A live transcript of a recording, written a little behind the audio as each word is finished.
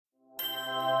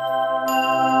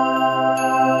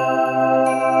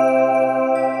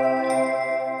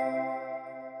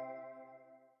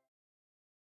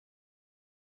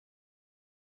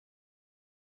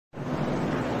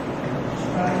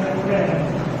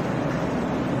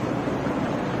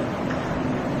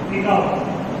51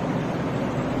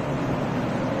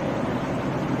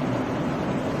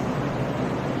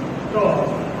 તો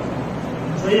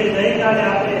જોઈએ ગઈકાલે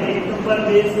આપણે 1 નંબર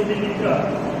 2 સુધી મિત્ર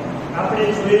આપણે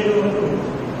જોયેલું હતું.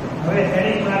 હવે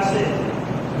હેડિંગ પાસે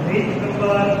રીત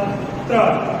નંબર 3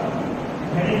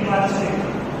 હેડિંગ પાસે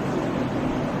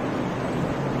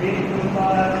રીત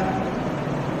નંબર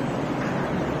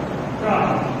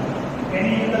 3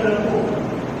 એની અંદર લખો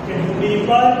કે મૂડી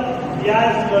પર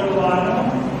વ્યાજ ગણવાનું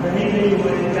રહી ગયું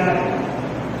હોય ત્યારે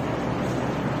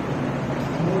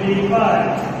મૂડી પર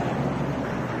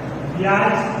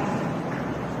વ્યાજ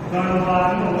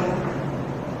ગણવાનું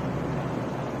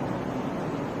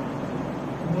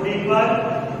મૂડી પર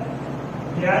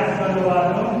વ્યાજ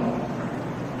ગણવાનું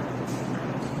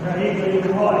રહી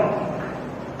ગયું હોય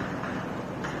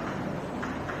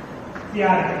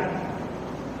ત્યારે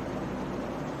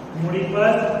મૂડી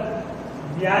પર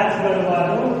વ્યાજ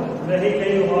ગણવાનું રહી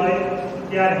ગયું હોય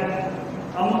ત્યારે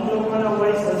અમુક લોકોનો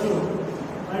વોઇસ હજુ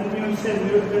અનમ્યુટ છે,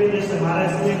 મ્યુટ કરી દેશે.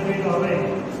 મારા સિવાય કોઈ તો હવે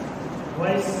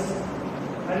વોઇસ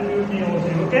અનમ્યુટ નહીં હોવો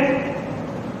જોઈએ. ઓકે,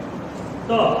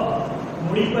 તો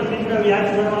મૂડી પર મિત્ર વ્યાજ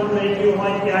ગણવાનું રહી ગયું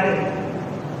હોય ત્યારે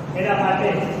એના માટે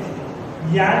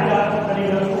યાદ કરી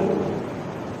લખવું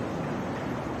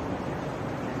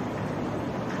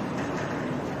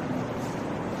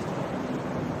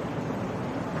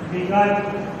વિગત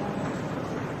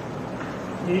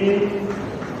A,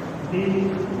 B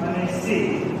અને C.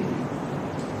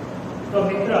 તો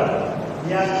મિત્ર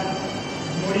યાદ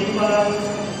મૂડી પર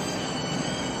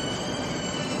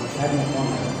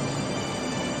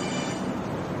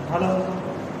હાલો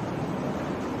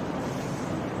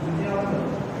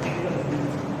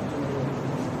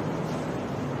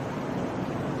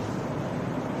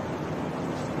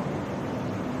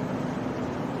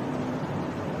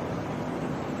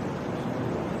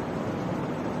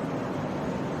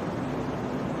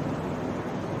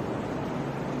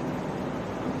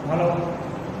હાલો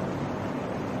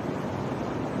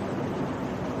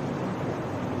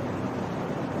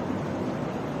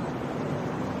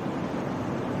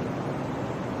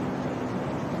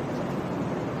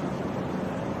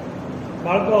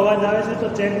બાળકો અવાજ આવે છે તો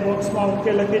ચેટ બોક્સમાં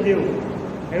ઓકે લખી દેવું.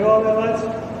 એવો આવે અવાજ?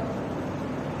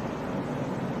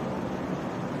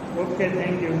 Okay,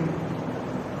 thank you.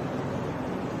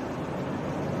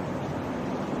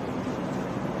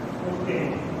 ઓકે,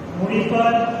 મૂડી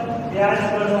પર વ્યાજ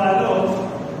ગણવાનું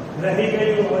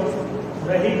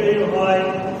રહી ગયું હોય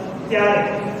ત્યારે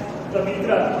તો મિત્ર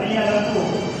અહીંયા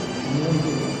લખવું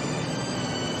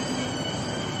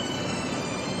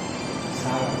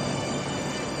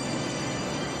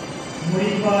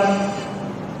મૂડી પર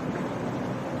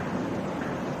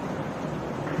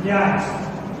વ્યાજ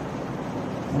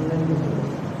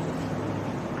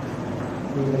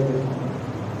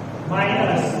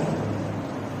માઇનસ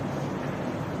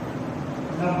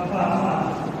નફામાં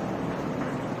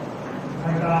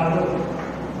ઘટાડો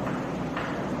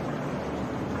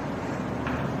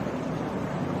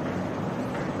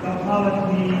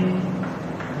તફાવતની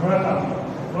રકમ.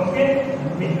 ઓકે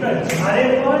મિત્ર, જ્યારે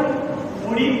પણ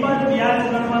મૂડી પર વ્યાજ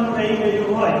ગણવાનું રહી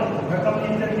ગયું હોય,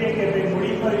 રકમની અંદર કે ભાઈ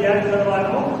મૂડી પર વ્યાજ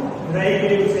ગણવાનું રહી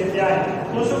ગયું છે ત્યારે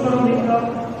તો શું કરવું મિત્ર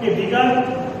કે વિગત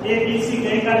ABC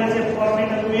ગઈકાલે જે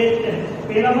ફોર્મેટ હતું એ જ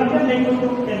પહેલામાં કેમ લખ્યું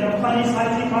હતું કે નફાની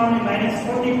સાચી ફાળવણી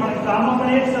 -40 પણ કામમાં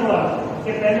પણ એ જ કરવાનું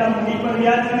કે પહેલા મૂડી પર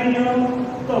વ્યાજ ગણી લેવાનું.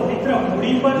 તો મિત્ર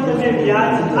મૂડી પર તમે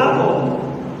વ્યાજ આપો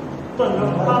તો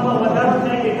નફામાં વધારો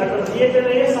થાય કે ઘટો એ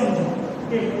પહેલા એ સમજો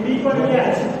કે મૂડી પર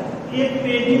વ્યાજ એક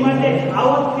પેઢી માટે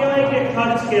આવક કહેવાય કે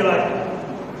ખર્ચ કહેવાય.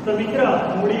 તો મિત્ર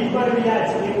મૂડી પર વ્યાજ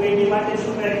એક પેઢી માટે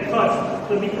શું કહેવાય? ખર્ચ.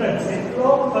 તો મિત્ર જેટલો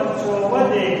ખર્ચો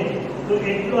વધે તો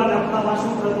એટલો નફામાં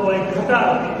શું થતો હોય?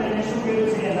 ઘટાડો. એટલે એને શું કહેવું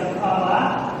છે? નફામાં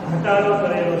ઘટાડો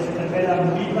કરેલો છે. તો પહેલા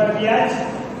મૂડી પર વ્યાજ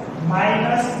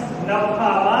માઈનસ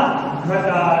નફામાં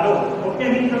ઘટાડો. ઓકે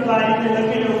મિત્ર, તો આ રીતે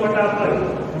લખી લો ફટાફટ.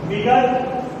 વિગત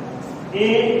A,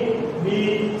 B,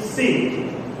 C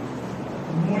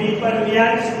મૂડી પર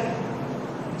વ્યાજ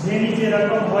જેની જે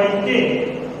રકમ હોય તે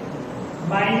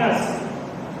માઈનસ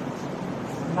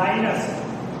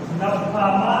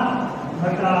નફામાં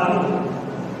ઘટાડો.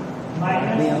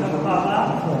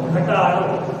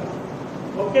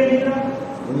 ઓકે મિત્ર,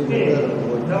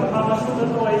 નફામાં શું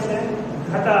થતું હોય છે?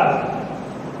 ઘટાડો.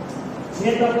 જે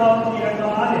તફાવતની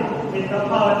રકમ આવે એ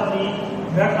તફાવતની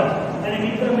રકમ. અને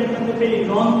મિત્ર મેં તમને પેલી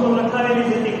નોંધ તો લખાવેલી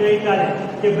જ હતી ગઈકાલે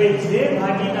કે ભાઈ જે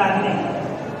ભાગીદારની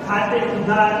ખાતે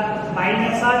ઉધાર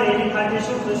માઇનસ આવે એની ખાતે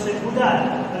શું થશે? ઉધાર.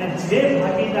 અને જે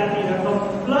ભાગીદારની રકમ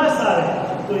પ્લસ આવે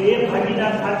તો એ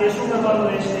ભાગીદાર ખાતે શું કરવાનું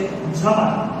રહેશે? જમા.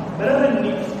 બરાબર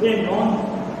ને? એ નોંધ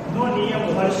નો નિયમ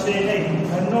ફરશે નહીં,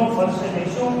 ધનનો ફરશે નહીં.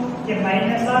 શું કે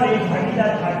માઈનસ આવે એ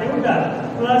ભાગીદાર ખાતે ઉડાડ,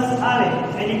 પ્લસ આવે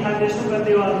એની ખાતે શું કરી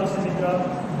દેવાનું છે મિત્ર?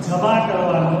 જમા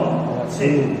કરવાનો છે.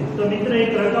 તો મિત્ર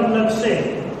એક રકમ લખશે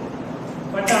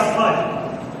ફટાફટ.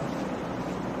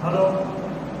 હાલો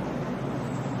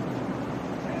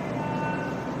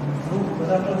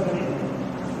બધા તો કરી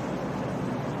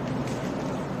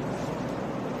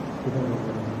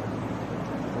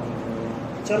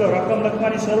ચલો રકમ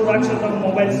લખવાની શરૂ રાખશો તો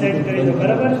મોબાઈલ સેટ કરી દો.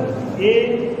 બરાબર? એ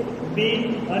બી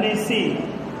અને સી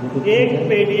એક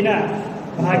પેઢીના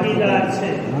ભાગીદાર છે.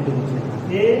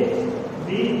 એ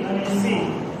બી અને સી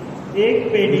એક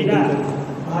પેઢીના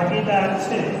ભાગીદાર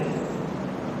છે.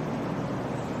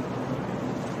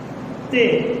 તે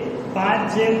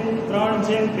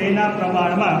 5:3:2 ના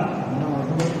પ્રમાણમાં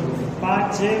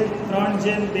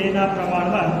 5:3:2 ના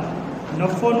પ્રમાણમાં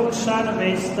નફો નુકસાન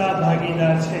વહેંચતા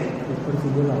ભાગીદાર છે.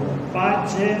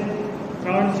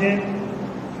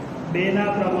 5:3:2 ના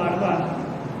પ્રમાણમાં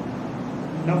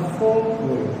નફો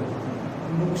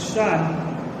નુકસાન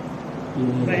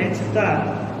વહેંચતા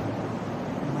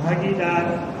ભાગીદાર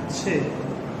છે.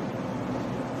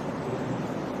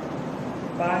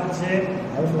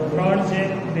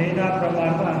 5:3:2 ના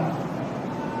પ્રમાણમાં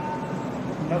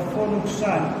નફો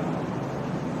નુકસાન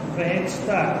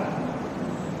વહેંચતા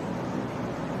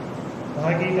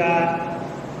ભાગીદાર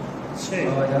છે.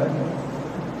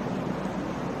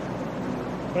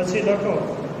 પછી લખો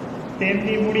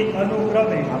તેમની મૂડી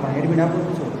અનુક્રમે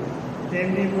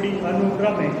તેમની મૂડી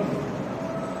અનુક્રમે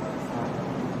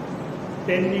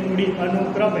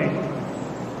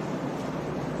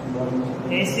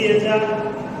 80,000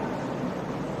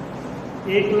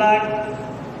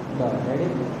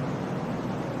 1,00,000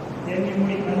 તેમની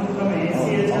મૂડી અનુક્રમે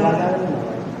 80,000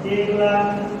 1,00,000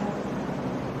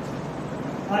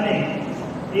 અને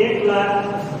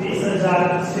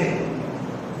 1,20,000 છે.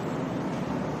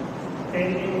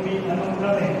 તેમની મૂડી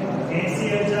અનુક્રમે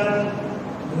 80,000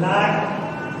 લાખ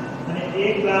અને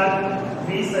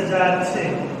 1,20,000 છે.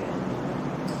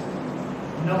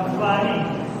 નફાની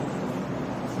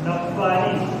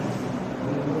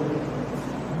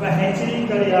વહેંચણી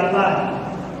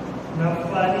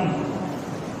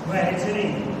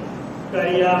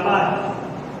કર્યા બાદ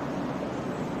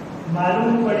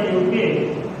માલુમ પડ્યું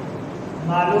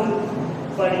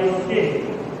કે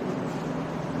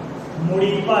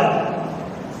મૂડી પર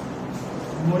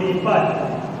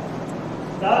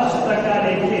 10%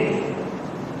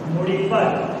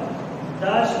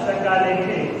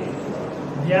 લેખે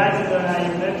વ્યાજ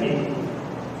ગણાયું નથી.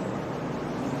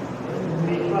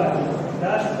 મૂડી પર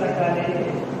 10% લેખે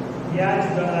વ્યાજ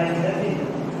ગણાયું નથી.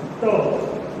 તો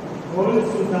ભૂલ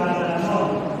સુધારણાનો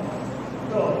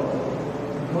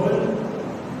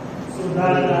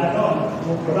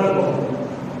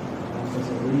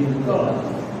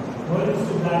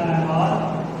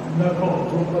લખો.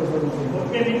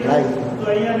 ઓકે મિત્રો, તો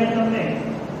અહીંયા મેં તમને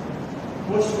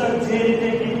કોષ્ટક જે રીતે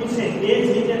કીધું છે એ જ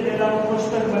રીતે પહેલા હું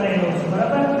કોષ્ટક બનાવી લઉં છું.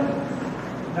 બરાબર?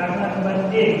 દાખલા નંબર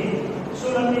 1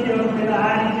 શું લખી દેવાનું? પહેલા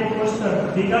આ રીતે કોષ્ટક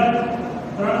વિગત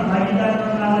 3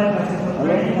 ભાગીદારોના નામ આપ્યા છે. તો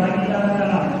 3 ભાગીદારોના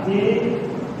નામ A,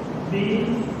 B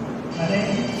અને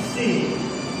C.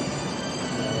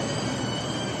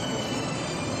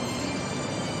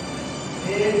 A,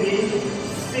 B,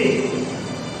 C.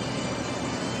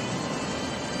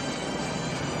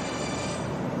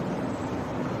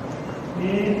 A,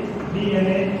 B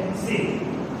અને C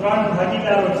 3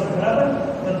 ભાગીદારો છે. બરાબર?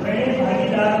 તો 3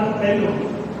 ભાગીદારોનું પહેલું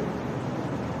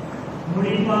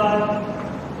મૂડી પર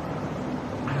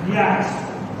વ્યાજ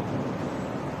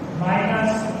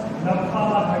માઈનસ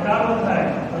નફામાં ઘટાડો થાય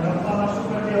તો નફામાં શું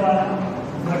કરી દેવાનું?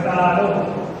 ઘટાડો.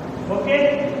 ઓકે?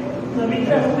 તો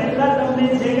મિત્ર પહેલા તમને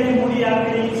જે કઈ મૂડી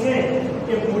આપેલી છે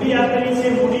એ મૂડી આપેલી છે,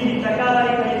 મૂડીની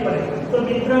ટકાવારી કઈ પડે. તો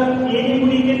મિત્ર એની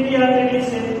મૂડી કેટલી આપેલી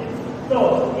છે? તો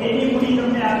એની મૂડી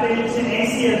તમને આપેલી છે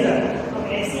 80,000. તો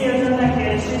 80,000 ના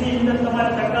કેલ્શિયમની અંદર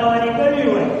તમારે ટકાવારી કરવી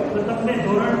હોય તો તમને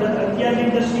ધોરણ 11 ની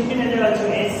અંદર શીખીને જવા છો.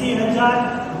 80,000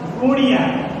 ગુણ્યા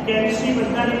કેલ્શિયમ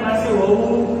બધાની પાસે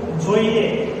હોવું જોઈએ.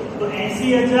 તો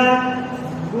 80,000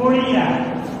 ગુણ્યા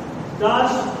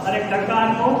 10 અને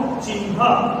ટકાનો ચિહ્ન.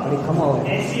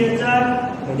 80,000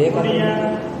 ગુણ્યા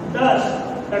 10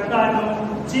 ટકાનો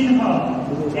ચિહ્ન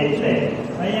એટલે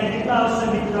અહીંયા કેટલા આવશે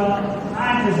મિત્ર?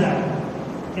 8,000.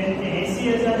 કેમ કે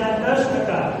 80,000 ના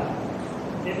 10%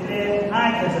 એટલે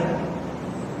 8,000.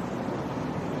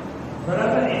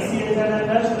 બરાબર? 80,000 ના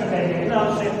 10% એટલે કેટલા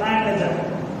આવશે? 8,000.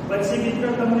 પછી મિત્રો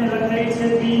તમને લખાઈ છે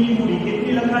B ની મૂડી.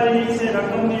 કેટલી લખાયેલી છે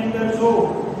રકમની અંદર? જો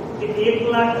કે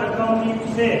 1,00,000 રકમની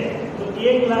છે તો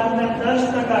 1,00,000 ના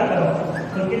 10% કરો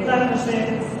તો કેટલા થશે?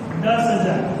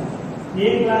 10,000.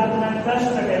 1 લાખના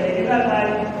 10% એટલે કેટલા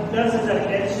થાય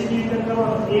 10,000 એફસી ની અંદર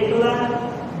કરવાનું 1 લાખ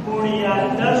ગુણ્યા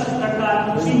 10%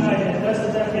 નું ચિહ્ન એટલે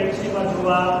 10,000 એફસી માં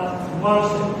જોવા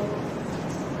મળશે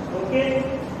ઓકે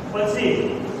પછી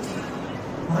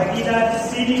ભાગીદાર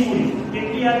સી ની મૂડી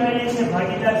કેટલી આપેલી છે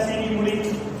ભાગીદાર સી ની મૂડી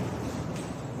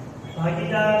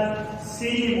ભાગીદાર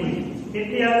સી ની મૂડી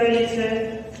કેટલી આપેલી છે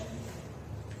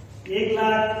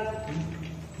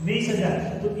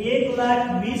 1,20,000 તો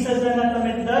 1,20,000 ના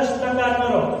તમે 10%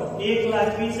 કરો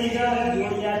 1,20,000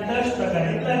 ગુણ્યા 10%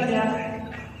 કેટલા થયા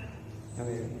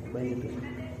હવે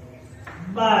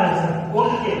 12,000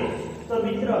 ઓકે તો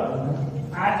મિત્રો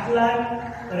 8 લાખ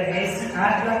અને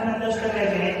 8 લાખના 10%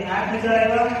 એટલે 8,000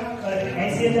 આવ્યા અને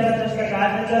 80,000 ના 10%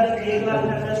 8,000 1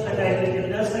 લાખના 10% એટલે કે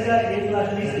 10,000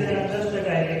 1,20,000 ના 10%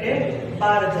 એટલે કે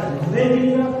 12,000 હવે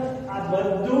મિત્રો આ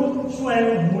બધું શું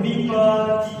આવ્યું મૂડી પર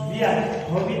વ્યાજ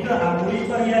હવે મિત્રો આ મૂડી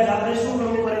પર વ્યાજ આપણે શું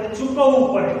કરવું પડે ચૂકવવું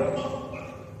પડે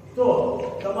તો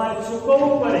તમારે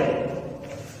ચૂકવવું પડે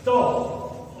તો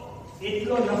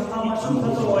એટલો નફામાં શું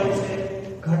થતો હોય છે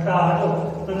ઘટાડો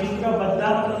તો મિત્રો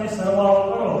બધાનો તમે સરવાળો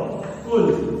કરો કુલ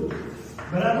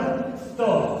બરાબર તો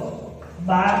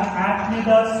 12 8 ને 10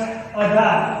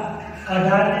 18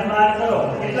 18 ને 12 કરો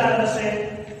કેટલા થશે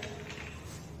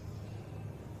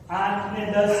 8 ને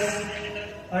 10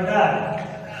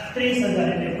 18 30,000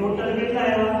 એટલે ટોટલ કેટલા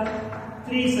આવ્યા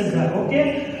 30,000 ઓકે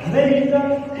હવે મિત્રો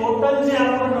ટોટલ જે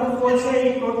આપણો નફો છે એ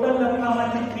ટોટલ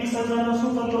નફામાંથી 30,000 નો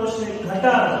શું થતો હશે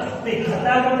ઘટાડો તે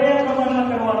ઘટાડો કયા પ્રમાણમાં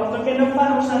કરવાનો તો કે નફા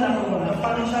નુકસાનના પ્રમાણમાં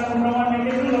નફા નુકસાનનું પ્રમાણ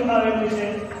કેટલું લખાવેલું છે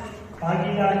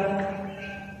ભાગીદાર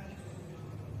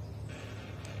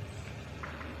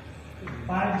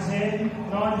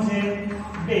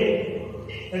 5/3/2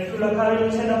 એટલું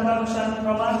લખાવેલું છે નફા નુકસાનનું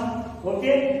પ્રમાણ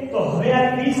ઓકે તો હવે આ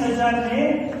 30,000 ને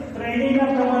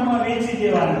શ્રેણીના પ્રમાણમાં વેચી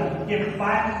દેવાના કે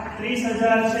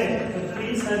 30,000 છે તો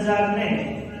 30,000 ને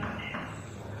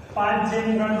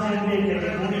 5/3/2 એટલે કે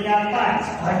ગુણ્યા 5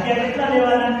 ભાગ્યા કેટલા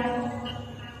લેવાના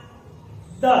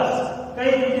 10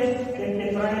 કઈ રીતે કેમ કે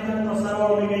 3 નો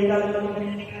સરવાળો ગઈકાલે તમને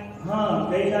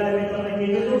ગઈકાલે મેં તમને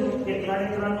કીધું કે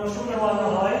 3 નો શું કરવાનો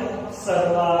હોય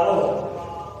સરવાળો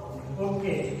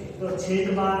ઓકે તો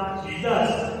છેદમાં 10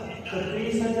 તો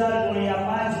 30,000 ગુણ્યા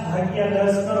 5 ભાગ્યા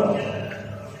 10 કરો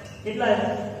કેટલા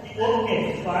ઓકે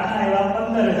તો આના આવ્યા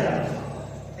 15,000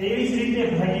 એવી જ રીતે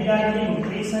ભાગીદારની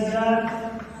 30,000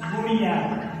 ગુણ્યા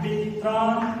 3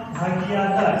 ભાગ્યા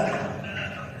 10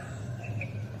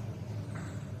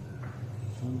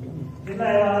 કેટલા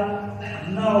આવ્યા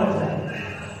 9,000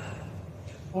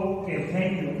 ઓકે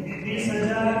થેન્ક યુ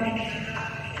 30,000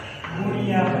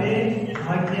 ગુણ્યા 2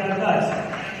 ભાગ્યા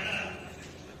 10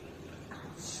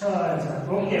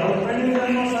 6,000 ઓકે હવે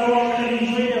પરિણામનો સરવાળો કરી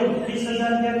જોઈએ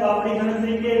 30,000 છે તો આપણી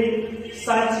ગણતરી કેવી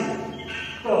સાચી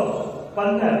તો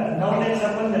 15 9 ને 6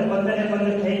 15 15 ને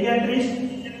 15 થઈ ગયા 30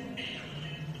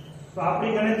 તો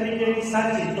આપણી ગણતરી કેવી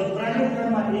સાચી તો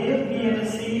પરિણામમાં A B અને C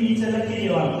નીચે લખી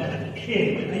દેવાનું કે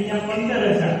અહીંયા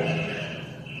 15,000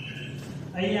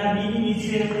 અહીંયા B ની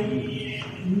નીચે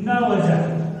 9,000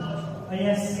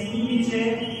 અહીંયા C ની નીચે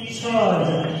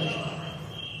 6,000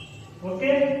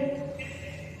 ઓકે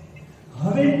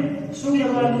હવે શું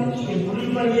કરવાનું કે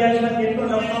મૂડી પર વ્યાજમાં કેટલો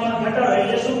નફામાં ઘટાડો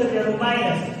એટલે શું કરવાનું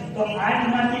માઈનસ તો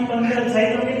 8 માંથી 15 જાય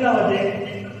તો કેટલા વધે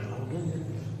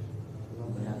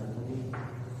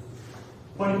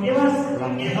પણ કેવા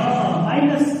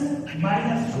માઈનસ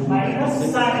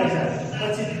 7,000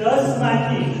 પછી 10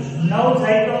 માંથી 9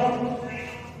 જાય તો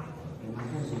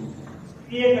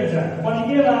 1,000 પણ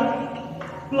કેવા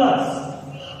પ્લસ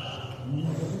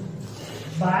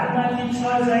 12 માંથી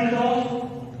 6 જાય તો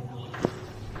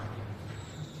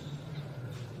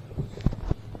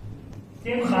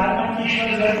કે 12 માંથી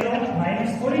 6 જાય તો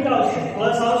માઈનસ થોડીક આવશે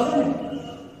પ્લસ આવશે ને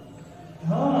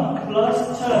પ્લસ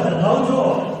 6,000 હવે જો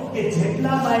કે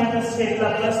જેટલા માઈનસ છે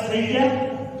એટલા પ્લસ થઈ ગયા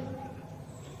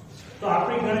તો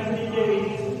આપણી ગણતરી કેવી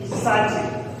સાચી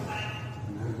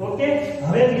ઓકે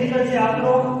હવે મિત્રો જે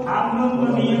આપણો આમનોંધનો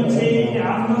નિયમ છે કે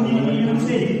આમનોંધનો નિયમ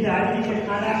છે એ રીતે આ રીતે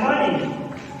ખાના પાડી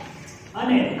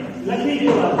અને લખી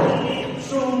દેવાનું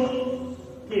શું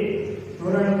કે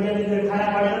ધોરણ 11 ની અંદર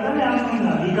ખાના પાડતા હતા ને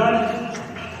આમનોંધના વિગત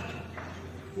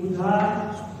ઉધાર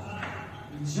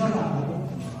જમા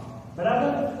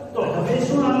બરાબર તો હવે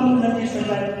શું આમનોંધ લખી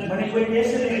શકાય મને કોઈ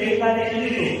કહેશે ને કે એકાદે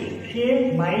કીધું કે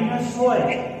માઈનસ હોય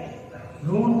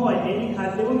ઋણ હોય એની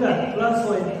ખાતે ઉધાર પ્લસ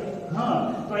હોય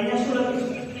તો અહીંયા શું લખી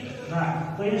તો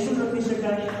અહીંયા શું લખી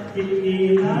શકાય કે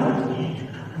એના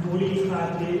મૂડી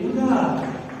ખાતે ઉધાર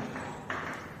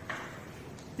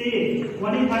તે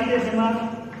કોની ખાતે જમા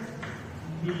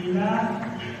બીના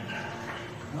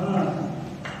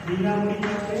મૂડી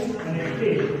ખાતે અને તે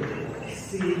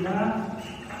સીના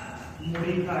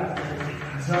મૂડી 8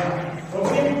 જમા.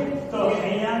 ઓકે, તો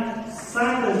અહીંયા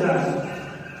 7000,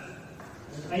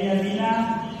 અહીંયા વિના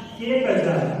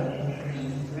 1000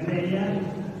 અને અહીંયા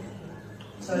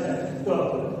 6000. તો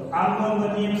આમનો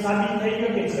નિયમ સાબિત થઈ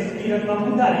ગયો કે જેટલી રકમ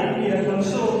ઉધાર એટલી રકમ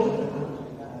શું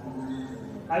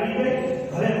આવી ગઈ.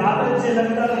 હવે બાબત જે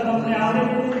લખતા તમને આવડે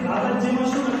છે, બાબત જેમાં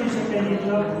શું લખી શકાય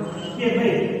મિત્રો કે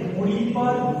ભાઈ મૂડી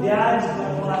પર વ્યાજ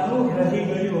ગણવાનું રહી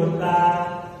ગયું હતા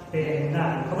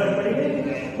પહેલા. ખબર પડી ગઈ?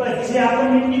 બસ જે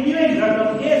આપણને કીધી હોય રકમ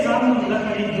એ સામનો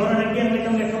લખવાની. ધોરણ 11 માં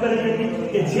તમને ખબર જ હતી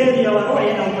કે જે દેવા હોય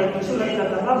એના ઉપર શું લખતા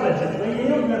હતા બાબત છે. તો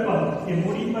એવું જ લખો કે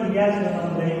મૂડી પર વ્યાજ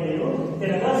ગણવાનું રહી ગયું.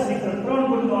 એટલે બસ મિત્રો 3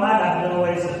 ગુણનો આ દાખલો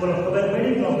હોય છે. બોલો ખબર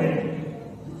પડી કે ન પડી?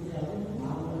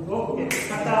 ઓકે,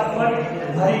 ફટાફટ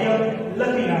ભાઈઓ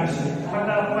લખી નાખશે.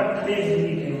 ફટાફટ પેજ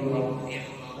લીધી.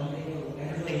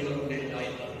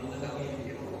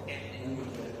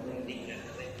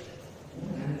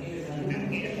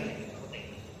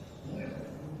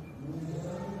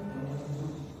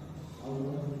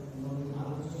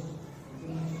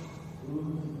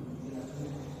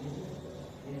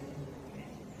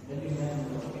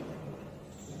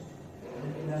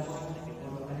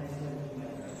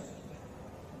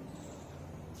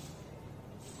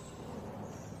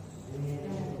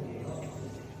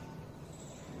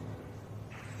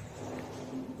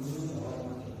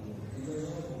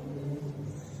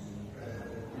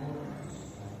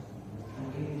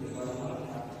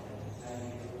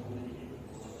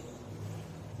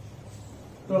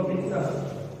 તો મિત્ર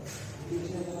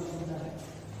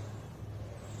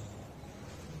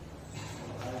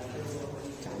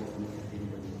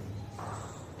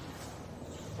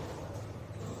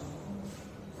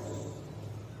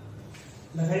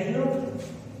લખાઈ ગયો.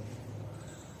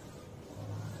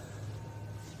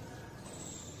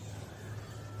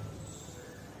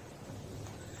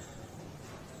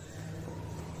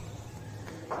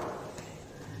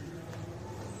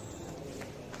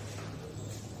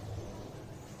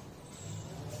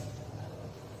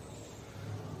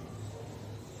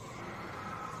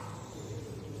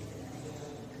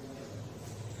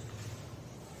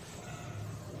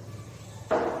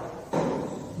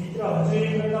 હજુ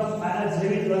એક રકમ આના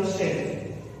જેવી લખશે.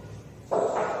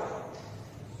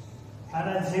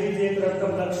 આના જેવી એક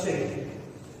રકમ લખશે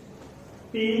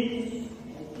P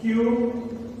Q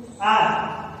R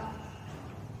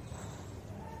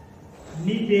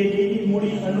ની પેઢીની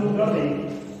મૂડી અનુક્રમે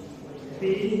P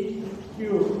Q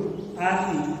R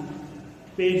ની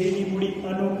પેઢીની મૂડી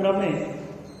અનુક્રમે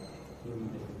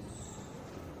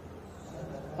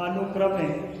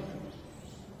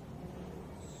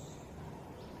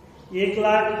 1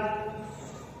 લાખ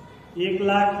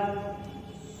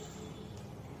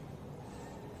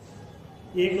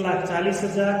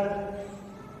 1,40,000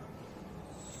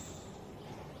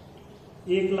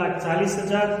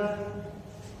 1,40,000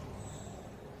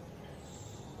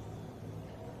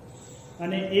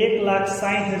 અને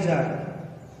 1,60,000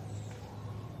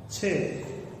 છે.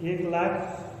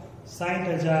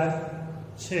 1,60,000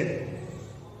 છે.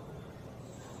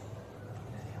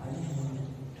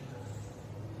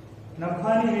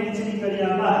 નફાની વહેંચણી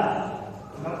કર્યા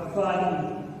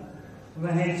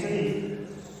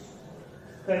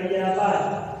બાદ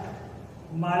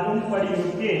માલુમ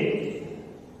પડ્યું કે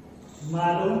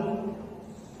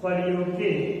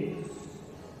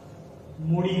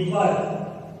મૂડી પર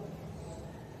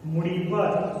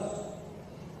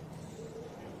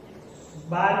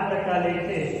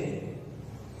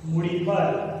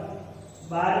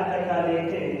 12%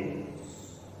 લેખે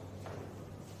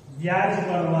વ્યાજ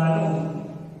ગણવાનું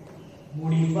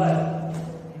મૂડી પર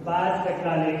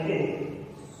 12% લેખે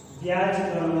વ્યાજ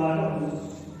ગણવાનું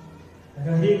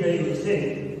રહી ગયું છે.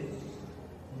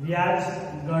 વ્યાજ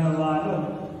ગણવાનું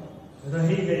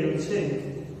રહી ગયું છે.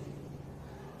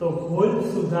 તો ભૂલ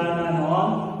સુધારણા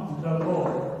નોંધ લખો.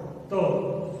 તો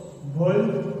ભૂલ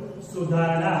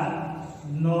સુધારણા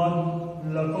નોંધ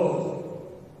લખો.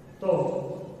 તો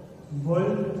ભૂલ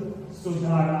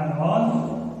સુધારણા નોંધ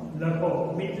લખો.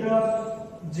 મિત્ર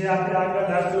જે આપણે આગળ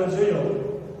દાખલો જોયો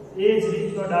એ જ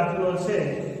રીતનો દાખલો છે.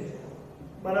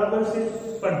 બરાબર છે?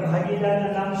 પણ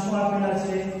ભાગીદારના નામ શું આપેલા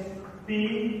છે? P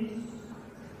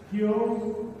Q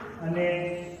અને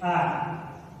R.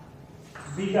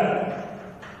 વિગત.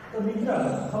 તો મિત્ર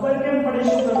ખબર કેમ પડે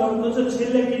શું કરવાનું? તો જો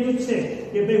છેલ્લે કીધું છે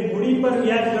કે ભાઈ મૂડી પર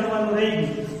વ્યાજ ગણવાનું રહી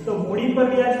ગયું, તો મૂડી પર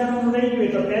વ્યાજ ગણવાનું રહી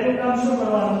ગયું તો પહેલું કામ શું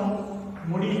કરવાનું?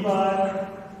 મૂડી પર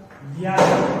વ્યાજ.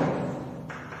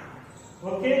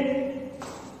 ઓકે,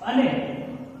 અને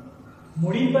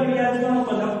મૂડી પર વ્યાજ ગણો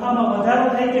તો નફામાં વધારો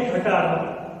થાય કે ઘટાડો?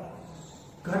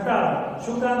 ઘટાડો.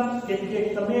 શું કામ? કે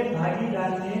તમે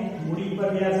ભાગીદારને મૂડી પર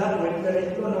વ્યાજ આપો એટલે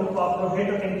એટલો નફો આપણો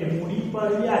થયો કેમ કે મૂડી પર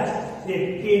વ્યાજ એ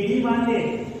પેઢી માટે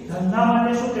ધંધા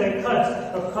માટે શું કરે ખર્ચ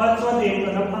તો ખર્ચ વધે તો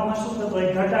નફામાં શું થતો હોય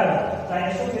ઘટાડો તો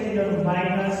અહીંયા શું કરી દેવાનું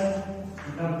માઈનસ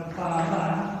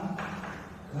નફામાં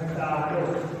ઘટાડો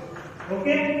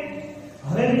ઓકે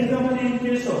હવે મિત્રો મને એમ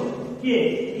કહેશો કે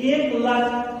 1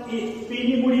 લાખ P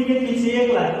ની મૂડી કેટલી છે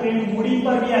 1 લાખ તો એની મૂડી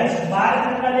પર વ્યાજ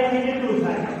 12% લેખે કેટલું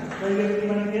થાય કોઈ વ્યક્તિ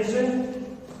મને કહેશે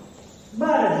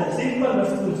 12,000 સિમ્પલ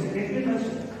વસ્તુ છે કેટલી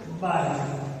થશે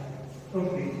 12,000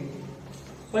 ઓકે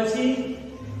પછી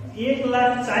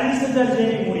 1,40,000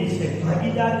 જેની મૂડી છે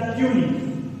ભાગીદાર Q ની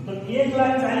તો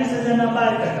 1,40,000 ના 12%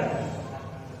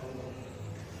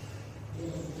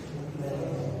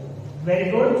 વેરી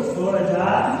ગુડ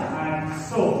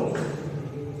 16,800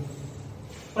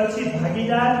 પછી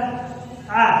ભાગીદાર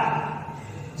R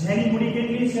જેની મૂડી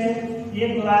કેટલી છે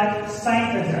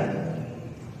 1,60,000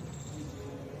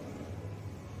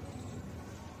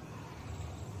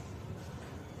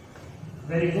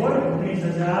 વેરી ગુડ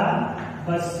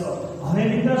 19,200 હવે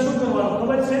મિત્રો શું કરવાનું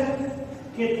ખબર છે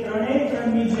કે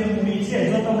ત્રણેની જે મૂડી છે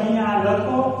જો તમે અહીંયા આ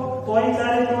લખો તોય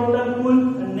ચાલે ટોટલ કુલ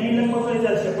નહીં લખો તોય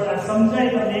ચાલશે પણ આ સમજાય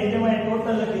તો એકદમ અહીં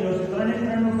ટોટલ લખી દો છો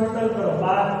ત્રણનું ટોટલ કરો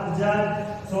 12,000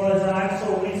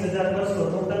 16,800 19,200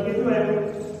 ટોટલ કેટલું આવ્યું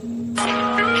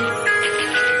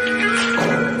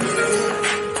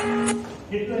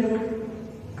કેટલું આવ્યું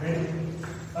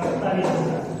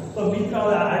 48,000 તો મિત્રો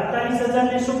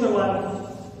 48,000 ને શું કરવાનું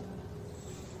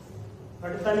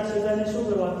 48,000 ને શું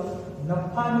કરવાનું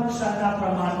નફા નુકસાનના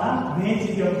પ્રમાણમાં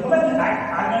વહેંચી દો ખબર છે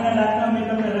આગળના દાખલા મેં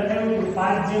તમને લખાવ્યું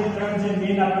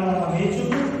 5/3/2 ના પ્રમાણમાં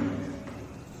વહેંચ્યું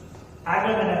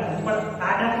આગળના દાખલા પણ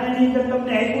આ દાખલાની અંદર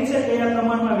તમને આપ્યું છે કયા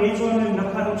પ્રમાણમાં વેચવાનું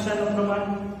નફા નુકસાનનું પ્રમાણ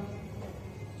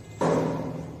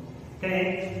કે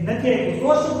નથી આપ્યું તો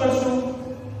શું કરશું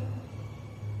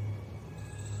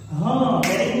હા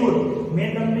વેરી ગુડ મેં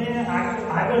તમને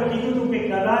આગળ કીધું હતું કે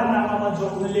કરારનામામાં જો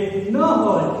ઉલ્લેખ ન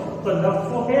હોય તો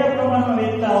નફો કયા પ્રમાણમાં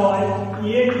વેચતા હોય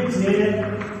 1/1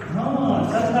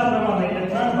 સરખા પ્રમાણમાં એટલે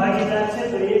 3 ભાગીદાર છે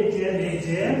તો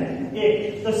 1/1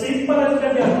 તો સિમ્પલ જ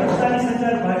કરી દો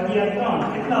 48,000 ભાગ્યા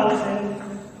 3 કેટલા આવશે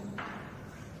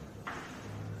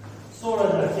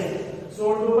 16,000 છે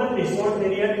 16 * 32 16 *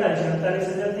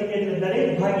 48,000 થી કે દરેક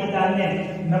ભાગીદારને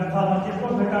નફામાં કેટલો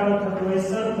ઘટાડો થતો હોય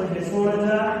સરખો એટલે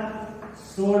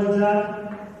 16,000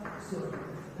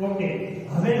 ઓકે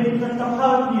હવે મિત્રો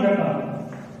તફાવતની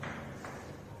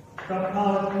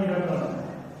રકમ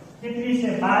કેટલી છે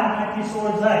 12 માંથી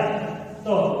 16 જાય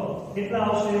તો કેટલા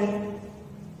આવશે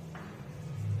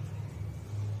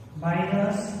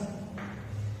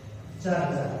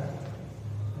 -4,000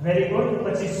 વેરી ગુડ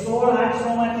પછી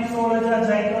 16,800 માંથી 16,000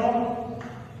 જાય તો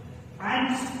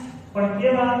 8 પણ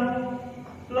કેવા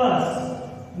પ્લસ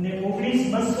અને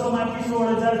 19,200 માંથી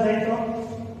 16,000 જાય તો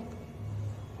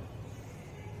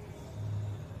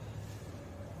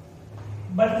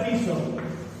 $3,200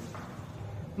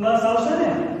 પ્લસ આવશે ને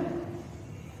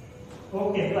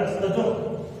ઓકે પ્લસ તો જો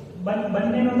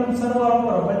બંનેનો તમે સરવાળો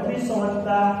કરો 3200 +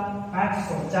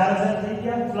 800 4,000 થઈ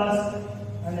ગયા પ્લસ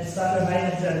અને સાથે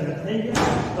 -4,000 થઈ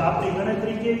ગયા તો આપણી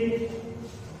ગણતરી કેવી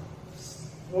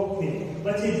ઓકે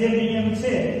પછી જે નિયમ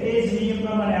છે એ જ નિયમ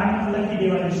પ્રમાણે આમ લખી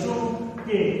દેવાનું શું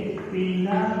કે P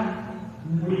ના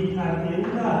મૂડી ખાતે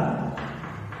ઉધાર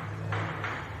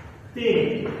તે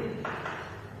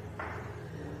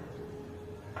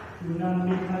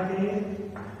મૂડી ખાતે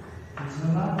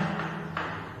જમા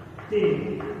તે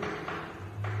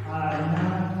R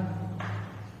ના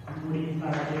મૂડી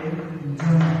ખાતે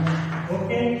જમા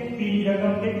ઓકે P ની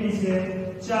રકમ કેટલી છે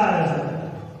 4,000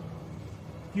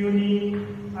 Q ની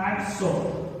 800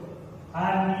 R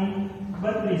ની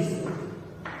 3200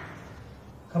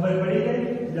 ખબર પડી ગઈ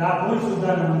આ ભૂલ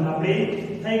સુધારવાનું આપણે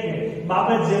થઈ ગઈ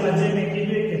બાબત જેમાં જે મેં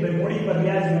કીધું કે ભાઈ મૂડી પર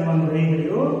વ્યાજ લેવાનું રહી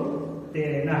ગયું તે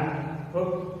ના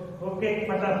ઓકે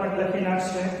ફટાફટ લખી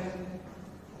નાખશે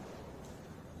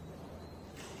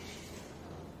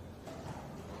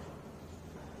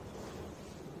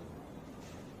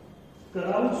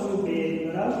કરાવું છું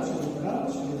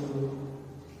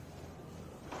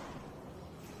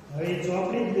હવે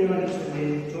ચોપડી જ દેવાની છે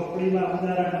ચોપડીમાં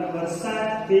ઉદાહરણ નંબર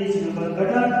 7 પેજ નંબર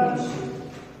 18 ખોલશે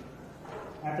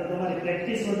આ તો તમારી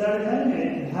પ્રેક્ટિસ વધારે થાય ને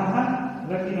હા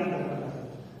લખી નાખો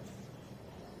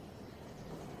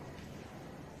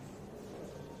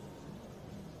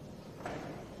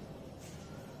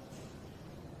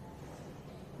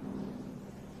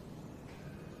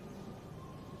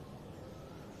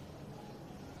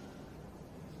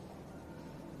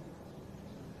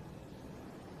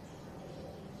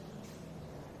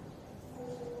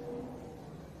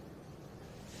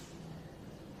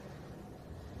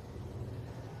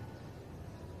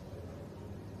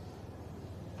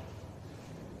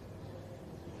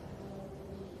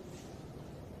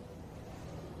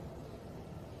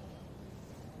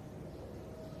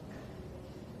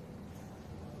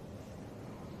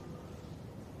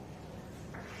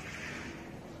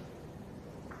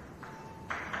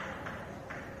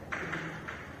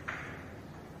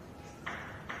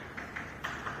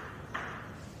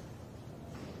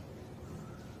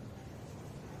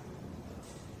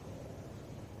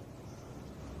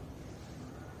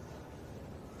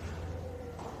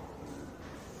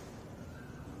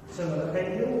चलो लखाई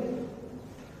दो।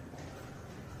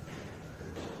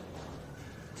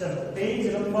 चलो पेज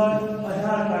नंबर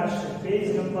 18 काटशे, पेज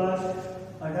नंबर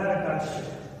 18 काटशे।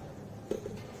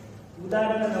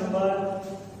 उदाहरण नंबर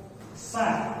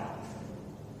 7,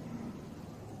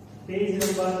 पेज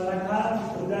नंबर 18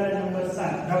 उदाहरण नंबर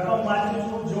 7। रकम वांचू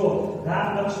છું જો રામ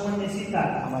લક્ષ્મણ ને સીતા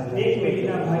એક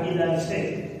પેઢીના ભાગીદાર છે।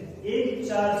 1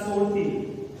 4 16 થી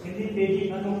એની પેઢી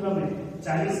અનુક્રમે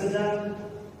 40,000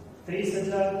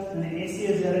 30,000 અને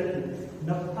 80,000 હતી।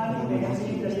 નફાની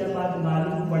વહેંચણી કર્યા બાદ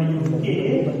માલુમ પડ્યું કે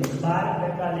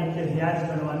 12% લેખે વ્યાજ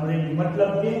ગણવાનું રહ્યું,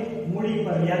 મતલબ કે મૂડી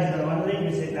પર વ્યાજ ગણવાનું રહ્યું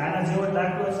છે। એટલે આના જેવો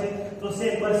દાખલો છે તો છે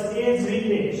બસ એ જ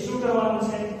રીતે શું કરવાનું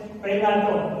છે? પહેલા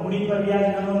તો મૂડી પર વ્યાજ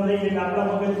ગણવાનું રહી એટલે આપણા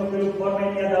મગજમાં પેલું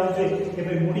ફોર્મેટ યાદ આવવું જોઈએ કે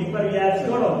ભાઈ મૂડી પર વ્યાજ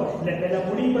ગણો એટલે પહેલા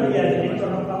મૂડી પર વ્યાજ એટલે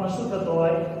નફામાં શું થતો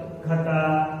હોય?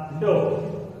 ઘટાડો।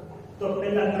 તો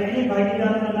પહેલા ત્રણેય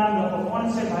ભાગીદારોના નામ લખો। કોણ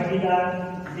છે ભાગીદાર?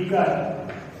 દિગર,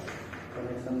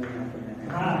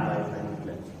 હા,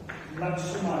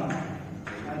 લક્ષ્મણ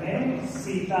અને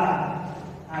સીતા।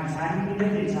 આ જાનકી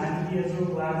નથી, જાનકી હજુ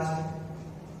વાર છે।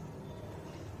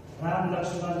 રામ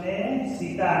લક્ષ્મણ ને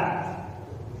સીતા।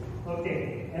 ओके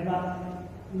एमा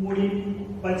मूडी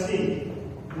પછી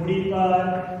મૂડી પર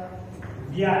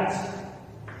વ્યાજ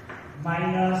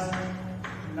માઈનસ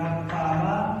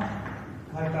નફામાં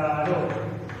ઘટાડો।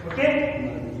 ઓકે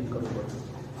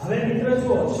હવે મિત્રો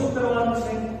જુઓ શું કરવાનું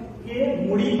છે કે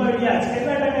મૂડી પર વ્યાજ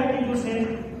કેટલા ટકા કીધું છે?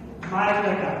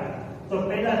 12%। તો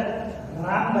પહેલા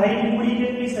રામભાઈ ની મૂડી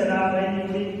કેટલી છે? રામભાઈ ની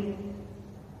મૂડી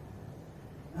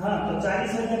હા તો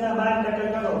 40,000 ના 12%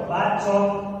 કરો 5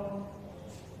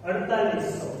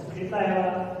 4800 કેટલા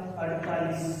આવ્યા?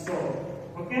 4800।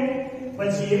 ઓકે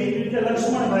પછી એવી રીતે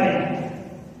લક્ષ્મણભાઈ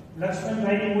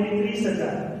ની મૂડી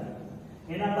 30,000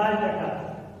 એના 12%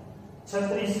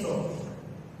 3600।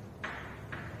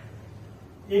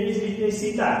 એવી જ રીતે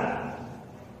સીતા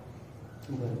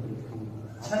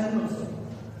 9600।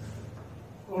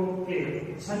 ઓકે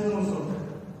 9600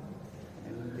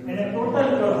 એને ટોટલ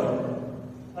કરો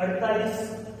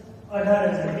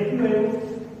 18,000 કેટલું આવ્યું?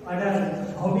 18,000।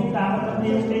 હવે આમાં તમને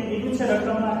એવું કંઈ કીધું છે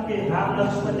રકમમાં કે રામ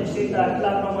લક્ષ્મણ ને સીતા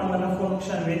આટલા પ્રમાણમાં નફો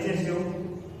નુકસાન વેચે છે એવું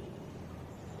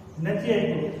નથી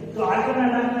આપ્યું। તો આગળના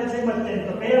દાખલા જેમ જ છે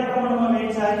તો કયા પ્રમાણમાં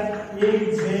વેચાય?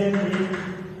 1:1।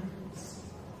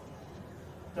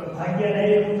 તો ભાગ્યા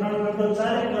ડાયરેક્ટ 3 કરતો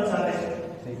ચાલે કે ન ચાલે?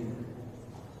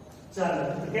 ચાલે।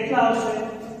 કેટલા આવશે?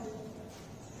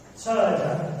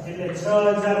 6,000। એટલે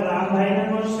 6,000 રામભાઈ ને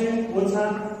મળશે ઓછા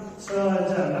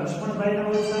 6,000 લક્ષ્મણભાઈ ને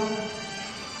ઓછા।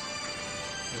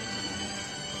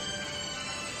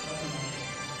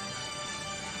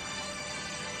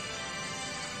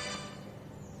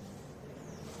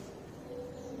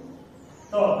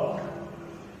 तो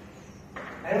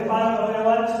आयो बात હવે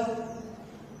વાત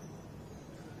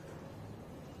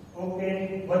ઓકે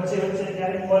વચ્ચે વચ્ચે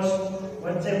ત્યારે ફર્સ્ટ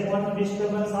વચ્ચે ફોન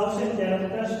ડિસ્ટર્બન્સ આવશે ત્યારે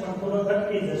પ્રશ્ન પણ થોડો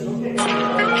અટકી જશે ઓકે।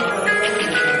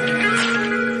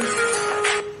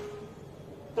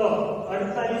 તો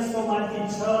 4800 માંથી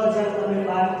 6,000 તમે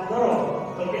બાદ કરો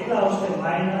તો કેટલા આવશે?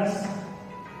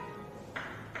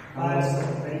 -1200।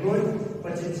 Very good.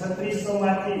 પછી 3600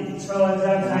 માંથી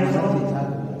 6,000 જાય તો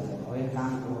હવે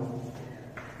કામ કરો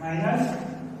માઈનસ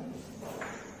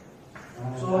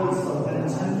 2400 અને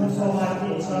 9600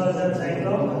 માંથી 6000 જાય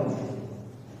તો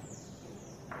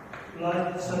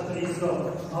પ્લસ 3600।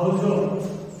 હવે જો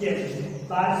કે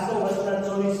 500 વત્તા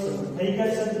 2400 થઈ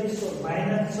ગયા 3600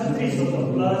 માઈનસ 3600 તો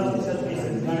પ્લસ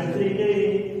 3600 ગણતરી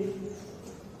કેવી?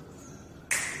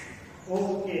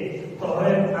 ઓકે તો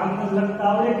હવે આમ લખતા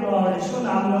આવડે કે આવડે? શું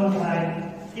નામનો થાય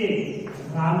કે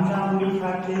રામના મૂડી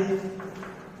ખાતે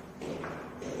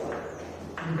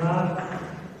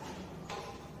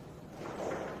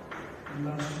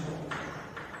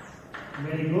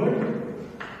वेरी गुड।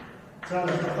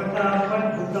 चलो फटाफट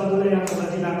बुद्धा बोले आपको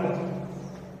लगी नाको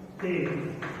ते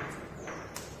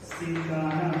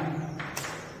सीताना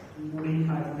मूडी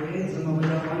खाते जनो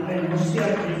बजा ऑनलाइन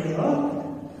होशियार થઈ ગયો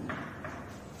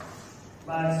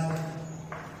બસ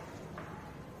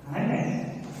હા ને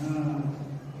હા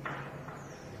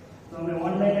તો અમે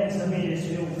ઓનલાઈન જ સમજી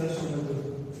લેશું એવું કરશું બધું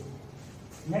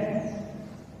ને।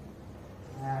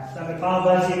 તમે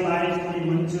પાવભાજી પાણીપુરી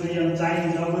મંચુરિયન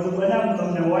ચાઇનીઝ આ બધું બનાવો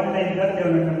તમને ઓનલાઈન કરી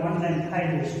દેવાનું એટલે ઓનલાઈન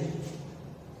ખાઈ લેશું।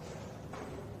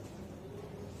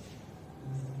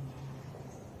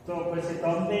 તો પછી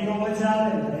તમને નો મજા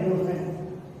આવે ને એવું ને।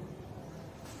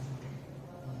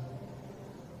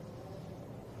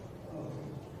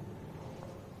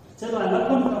 ચલો આ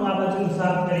લખો તમે આ બાજુ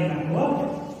સાફ કરી નાખો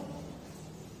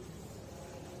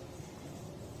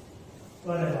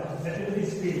બરાબર એટલી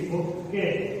સ્પીડ ઓકે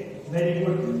વેરી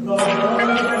ગુડ. તો 38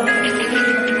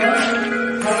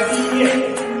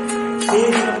 પેજ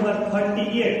નંબર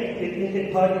 38 એટલે કે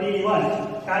 31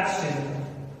 કાઢશે.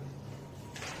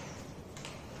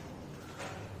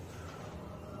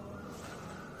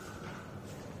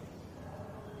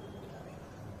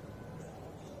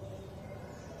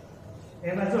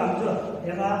 એમાં જો આમ જો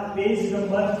એમાં પેજ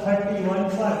નંબર 31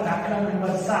 પર દાખલા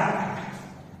નંબર 7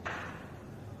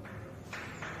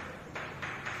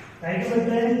 રાઈટ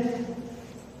બદલે.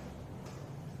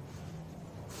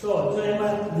 તો જો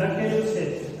એમાં લખેલું છે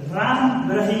રામ,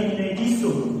 રહીમ ને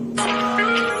ઈસુ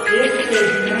એક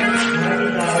પેજના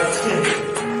ભાગીદાર છે.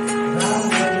 રામ,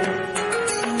 રહીમ,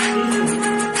 ઈસુ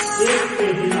એક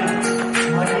પેજના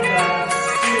ભાગીદાર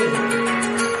છે.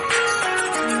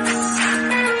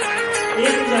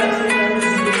 એક જાતિ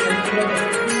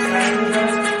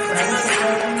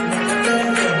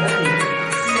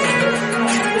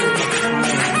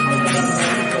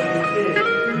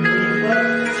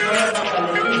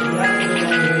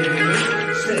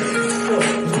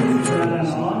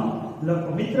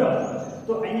મિત્ર.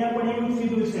 તો અહીંયા પણ એવું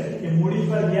કીધું છે કે મૂડી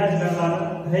પર વ્યાજ ગણવાનું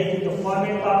રહી ગયું. તો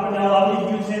ફોર્મેટ તો આપણને આવડી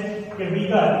ગયું છે કે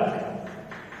વિગત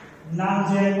નામ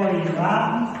જે કોઈ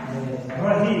રામ,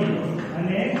 રહીમ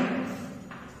અને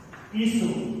ઈસુ.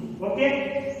 ઓકે,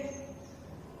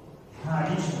 હા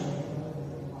ઈસુ.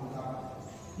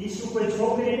 ઈસુ કોઈ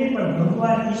છોકરી નહીં પણ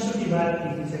ભગવાન ઈસુની વાત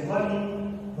કીધી છે. કોની?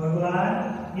 ભગવાન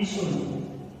ઈસુની.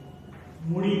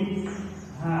 મૂડી,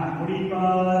 હા મૂડી પર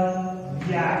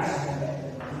વ્યાજ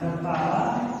નફા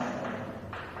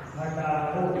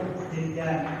ઘટાડો.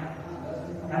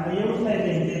 આમાં એવું થાય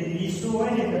છે કે ઈસુ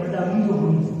હોય ને તે બધા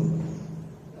ઊંધું.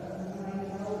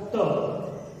 તો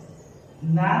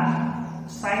નામ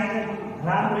 60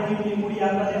 રામ, રહીમની મૂડી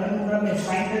આપણને અનુક્રમે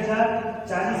 60,000,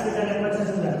 40,000 અને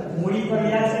 50,000. મૂડી પર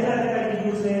વ્યાજ કેટલા ટકા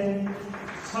કીધું છે?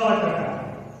 6%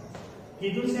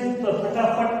 કીધું છે. તો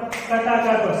ફટાફટ ટકા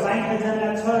કાઢો. 60,000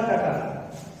 ના 6%,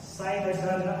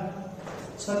 60,000 ના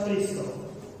 3600,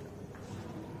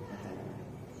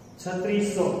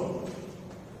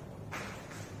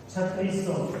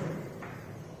 3600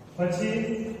 પછી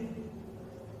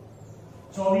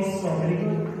 2400. Very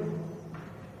good.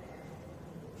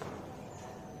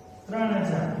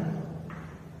 3000.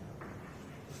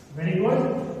 Very good.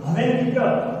 હવે મિત્ર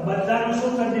બધાનું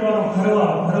શું કરી દેવાનું?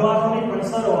 ભરવાનો નહીં પણ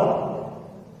સરવાળો.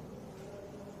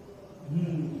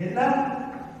 કેટલા?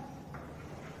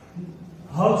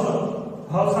 હવે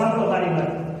સાંભળો તારી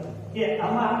વાત કે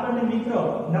આમાં આપણને મિત્ર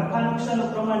નફા નુકસાનનું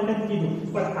પ્રમાણ નથી કીધું,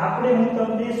 પણ આપણે હું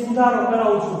તમને સુધારો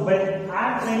કરાવું છું. ભાઈ આ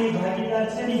ત્રણેય ભાગીદાર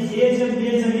છે ને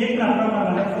 2:1 ના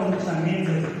પ્રમાણમાં નફા નુકસાન વેચે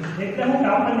છે. એટલે હું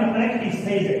આપણને પ્રેક્ટિસ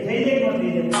થઈ જાય. થઈ જાય કે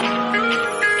થઈ જાય?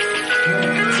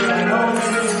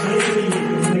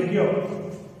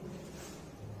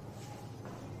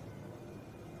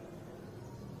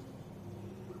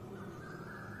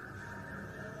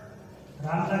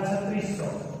 રામના 3600,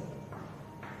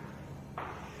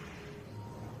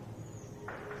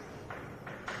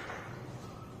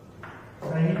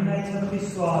 રહીમના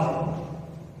 3600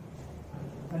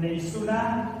 અને ઈસુના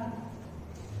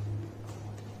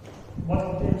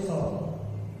 3200,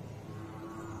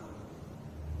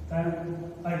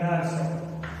 1800.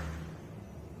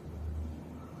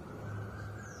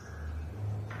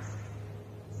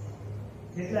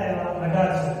 કેટલા આવ્યા?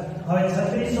 1800. હવે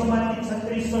 3600 માંથી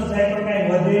 3600 જાય તો કઈ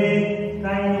વધે?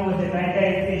 કાઈ ન વધે.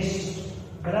 કાઈ 30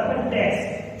 બરાબર. ટેક્સ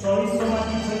 2400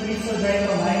 માંથી 3600 જાય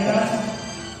તો માઈનસ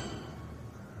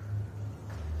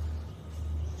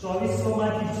 2400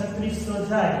 માંથી 3600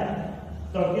 જાય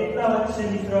તો કેટલા વધશે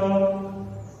મિત્રો?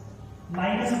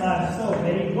 માઈનસ 1200.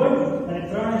 Very good. અને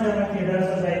 3000 માંથી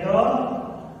 1800 જાય તો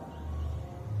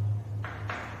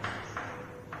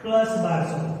પ્લસ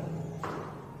 1200.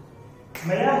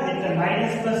 મળ્યા. એટલે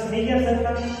માઈનસ પ્લસ થઈ ગયા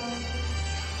સરખા.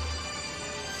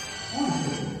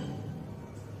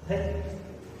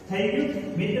 થઈ ગયું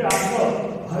મિત્ર. આપો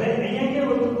હવે અહીંયા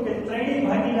કેવું હતું કે ત્રણેય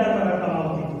ભાગીદારમાં રકમ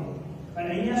આવતી અને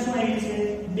અહીંયા શું આવી છે?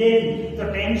 બે. તો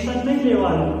ટેન્શન નહીં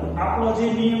લેવાનું. આપણો જે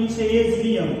નિયમ છે એ જ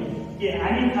નિયમ કે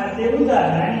આની ખાતે ઉધાર,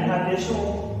 આની ખાતે શું?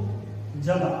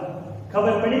 જમા.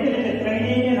 ખબર પડી ગઈ? એટલે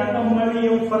ત્રણેયને રકમ મળવી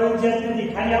એવું ફરજિયાત નથી.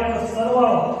 ખાલી આપણો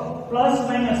સરવાળો પ્લસ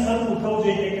માઈનસ સરખું થવું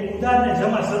જોઈએ કે ઉધાર ને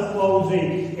જમા સરખું આવવું જોઈએ.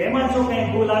 એમાં જો કઈ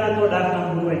ભૂલ આવે તો દાખલા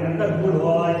ભૂલ હોય, નકર ભૂલ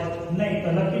હોય નહીં. તો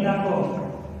લખી નાખો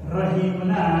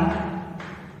રહીમના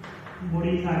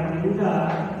મૂડી ખાતે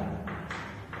ઉધાર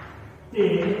તે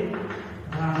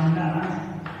રામના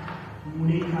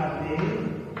મૂડી ખાતે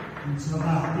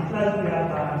જમા. કેટલા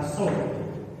રૂપિયા? 1200.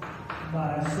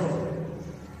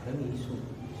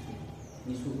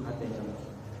 ઈસુ ખાતે જમા.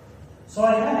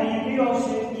 સોરી, અહીંયા કયો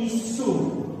આવશે? ઈસુ.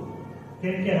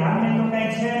 કેમ કે રામને તો કઈ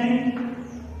છે નહીં.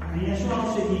 અહીંયા શું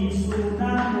આવશે?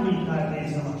 ઈસુના મૂડી ખાતે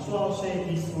જમા. શું આવશે?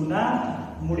 ઈસુના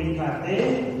મૂડી ખાતે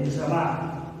જમા.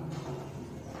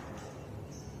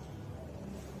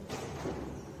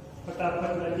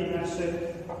 ફટાફટ લખી નાખશે.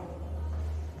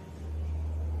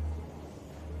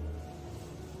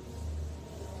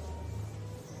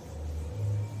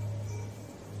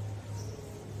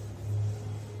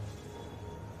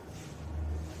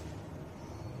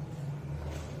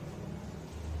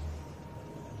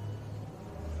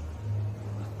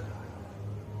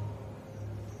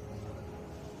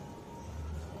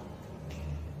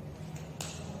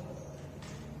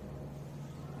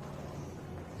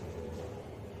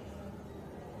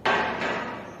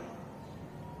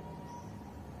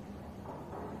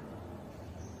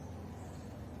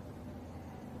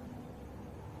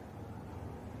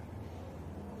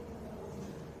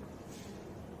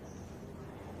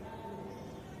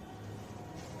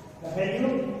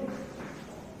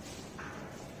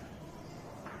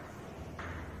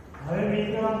 હવે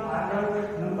મિત્રો આગળ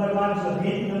નંબર વાંચો.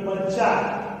 રીત નંબર 4.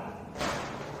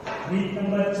 રીત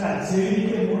નંબર 4. જેવી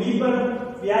રીતે મૂડી પર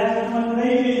વ્યાજ ગણવાનું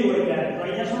રહી ગયું હોય ત્યારે તો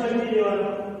અહીંયા શું લખી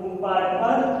દેવાનું? ઉપાડ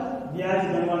પર વ્યાજ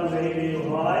ગણવાનું રહી ગયું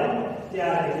હોય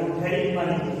ત્યારે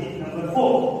ઉઠાઈમાં રીત નંબર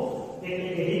 4 એટલે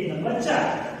કે રીત નંબર 4.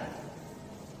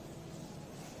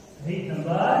 રીત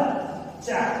નંબર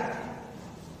 4.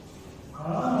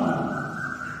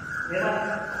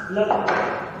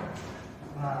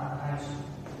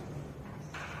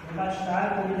 એમાં સ્ટાર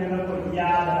કરીને લખો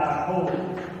યાદ રાખો.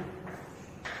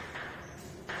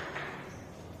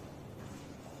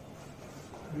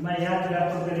 એમાં યાદ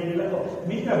રાખો કરીને લખો.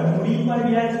 મિત્ર મૂડી પર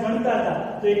વ્યાજ ગણતા હતા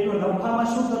તો એટલો નફામાં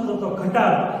શું થતો હતો?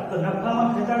 ઘટાડો. તો નફામાં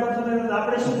ઘટાડો થતો તો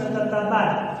આપણે શું કરતા હતા?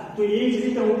 બાદ. તો એ જ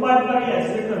રીતે ઉપાડ પર વ્યાજ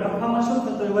એટલો નફામાં શું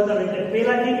થતો હોય? વધારે. એટલે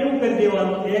પહેલાથી કેવું કરી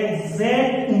દેવાનું?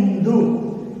 એક્ઝેક્ટ ઊંધું.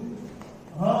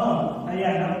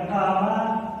 અહીંયા નફામાં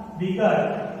વિગત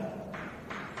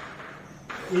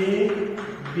A,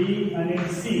 B અને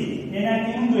C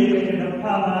એનાથી ઊંધું એટલે કે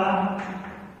નફામાં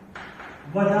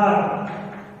વધારો.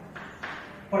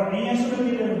 પણ અહીંયા શું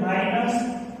લખી દે? માઈનસ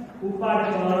ઉપાડ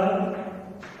પર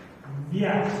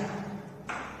વ્યાજ.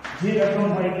 જે રકમ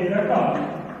હોય તે રકમ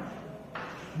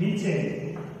નીચે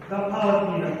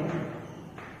તફાવતની રકમ.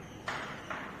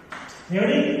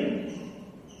 રેડી?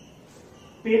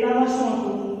 પેલામાં શું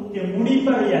હતું કે મૂડી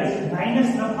પર વ્યાજ માઈનસ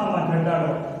નફામાં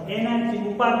ઘટાડો એનાથી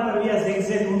ઉપાડ પર વ્યાજ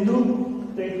એક્ઝેક્ટ ઊંધું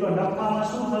તો એટલો નફામાં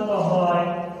શું થતો હોય?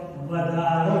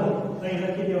 વધારો. અહીં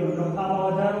લખી દેવું નફામાં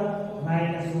વધારો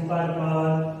માઈનસ ઉપાડ પર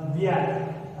વ્યાજ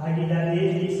ભાગીદારી એ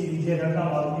જ જે રકમ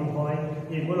આવતી હોય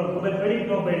એ. બોલો ખબર પડી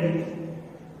તો પડી?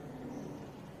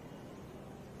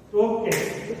 ઓકે.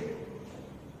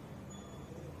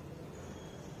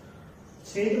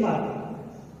 છેદમાં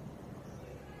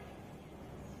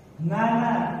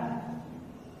ના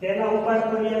પેલા ઉપાડ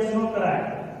પર વ્યાજ ન કરાય.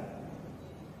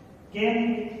 કેમ?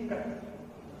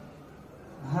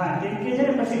 હા કેમ કે છે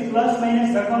ને પછી પ્લસ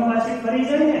માઈનસ રકમ પાછી ફરી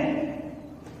જાય ને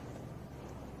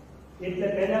એટલે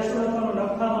પહેલા શું લખવાનું?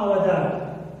 નફામાં વધારો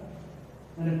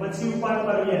અને પછી ઉપાડ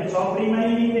પર વ્યાજ. ચોપડીમાં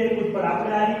એ રીતે પણ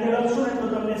આપણે આ રીતે લખશું ને તો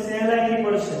તમને સહેલાઈથી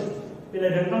પડશે. એટલે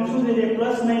રકમ શું થઈ જાય?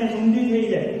 પ્લસ માઈનસ ઊંધી થઈ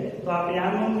જાય તો આપણે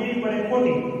આમ ઊંધી પડે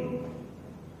ખોટી.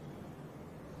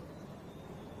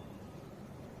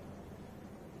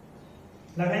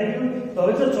 લખાઈ ગયું? તો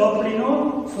હવે તો ચોપડીનો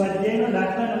સ્વાધ્યાયનો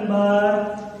દાખલા નંબર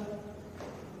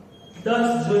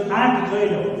 8 જોઈ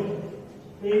લો.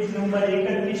 પેજ નંબર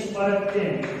 31 પર છે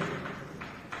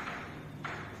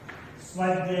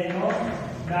સ્વાધ્યાયનો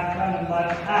દાખલા નંબર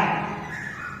 8.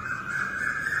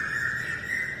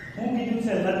 હું કીધું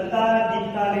છે? લતા,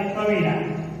 ગીતા અને કવિના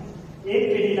એક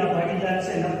પેઢીના ભાગીદાર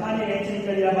છે. નફાની વહેંચણી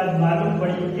કર્યા બાદ માલુમ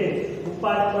પડ્યું કે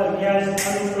ઉપાડ પર વ્યાજ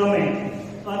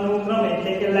અનુક્રમે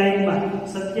એટલે કે લાઈનમાં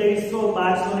 2700,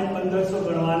 1200 અને 1500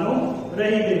 ગણવાનું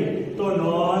રહી ગયું. તો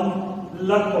નોંધ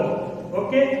લખો.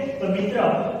 ઓકે. તો મિત્ર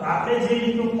આપણે જે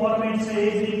રીતનું ફોર્મેટ છે એ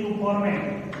જ રીતનું ફોર્મેટ.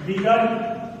 વિગત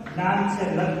નામ છે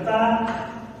લતા,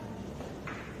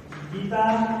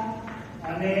 ગીતા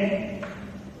અને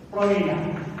પ્રવીણા.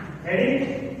 રેડી?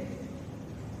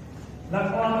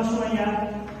 લખવાનું શું?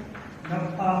 અહીંયા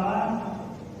નફામાં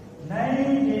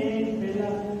નહીં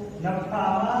પેલા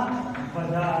નફામાં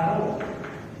વધારો.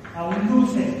 આ ઊંધું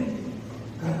છે.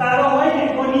 ઘટાડો હોય ને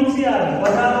તો નીચે આવે,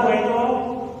 વધારો હોય તો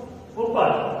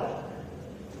ઉપર.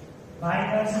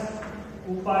 માઈનસ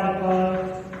ઉપાડ પર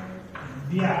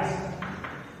વ્યાજ.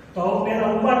 તો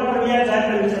પેલા ઉપાડ પર વ્યાજ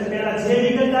આપેલું છે. પેલા જે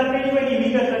વિગત આપેલી હોય એ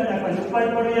વિગત નાખવાની. ઉપાડ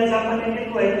પર વ્યાજ આપણને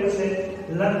કેટલું આપ્યું છે?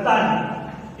 લતાની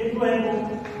કેટલું આપ્યું?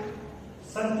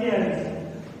 27.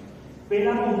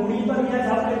 પેલામાં મૂડી પર વ્યાજ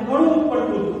આપણે ગણવું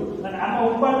પડતું હતું અને આમાં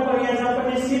ઉપર પર વ્યાસ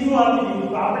આપણને સીધું આપી દીધું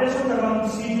તો આપણે શું કરવાનું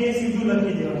સીધે સીધું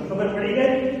લખી દેવાનું ખબર પડી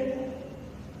ગઈ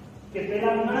કે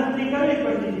પહેલા ગણતરી કરવી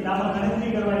પડતી હતી આમાં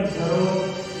ગણતરી કરવાની જરૂર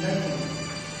નથી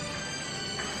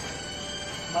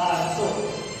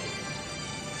 1200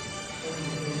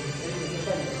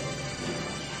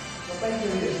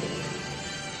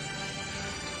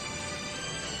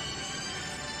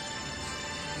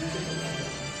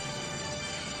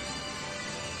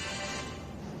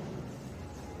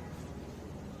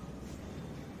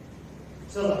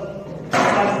 ચલો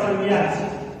પાસ પર વ્યાજ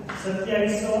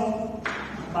 2700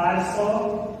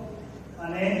 1200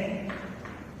 અને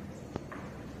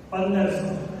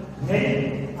 1500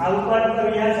 રેડી આ ઉપર પર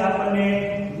વ્યાજ આપણને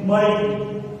મળી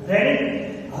રેડી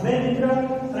હવે મિત્ર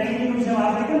ત્રણેયનું જેમ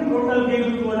આપણે કેમ ટોટલ કર્યું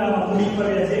હતું આમાં મૂડી પર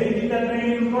વ્યાજ એવી રીતે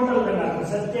ત્રણેયનું ટોટલ કરી નાખો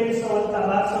 2700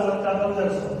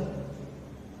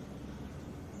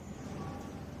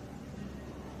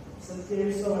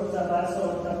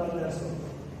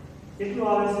 કેટલું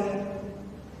આવે છે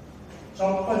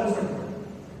 5400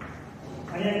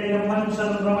 અહીંયા કઈ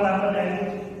લખાણ પ્રમાણ આપણને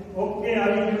ઓકે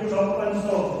આવી ગયું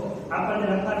 5400 આપણને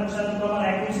લખાણ પ્રમાણ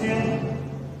આપ્યું છે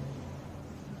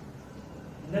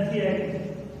નથી આપ્યું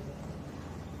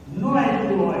નો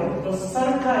આપ્યું હોય તો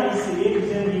સરખાઈ છે એક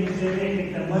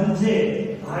રીતે મંજે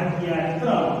ભાગ્યા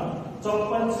 3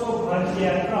 5400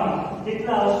 ભાગ્યા 3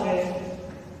 કેટલા આવશે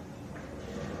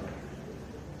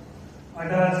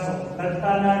 1800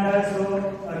 દત્તાના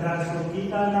 1800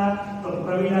 ગીતાના તો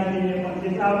પ્રવીણાજીને પણ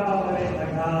કેટલા આપવા પડે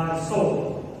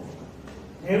 1800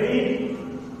 એવી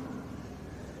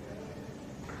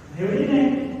ને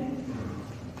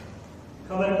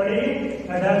ખબર પડી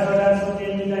 1800 કે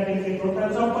ગીતા કે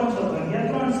ટોટલ 5400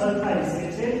 ભાગ્યા 3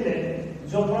 સરખાઈ છે એટલે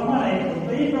જો પ્રમાણ આપ્યું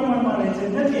તો એ પ્રમાણમાં રહે છે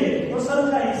નથી તો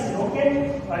સરખાઈ છે ઓકે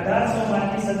 1800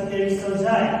 માંથી 2700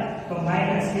 જાય તો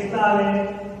માઈનસ કેટલા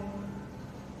આવે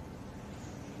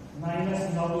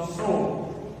 -900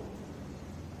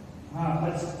 હા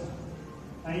બસ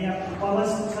અહીંયા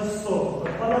પ્લસ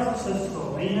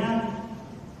 600 અહીંયા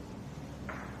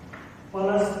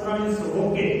પ્લસ 300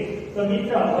 ઓકે તો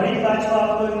મિત્ર વળી પાછો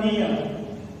આપણો નિયમ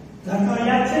ધનનો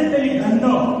યાદ છે પેલી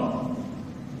ધનનો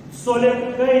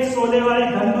સોલેવાળી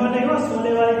ધનનો નહીં હો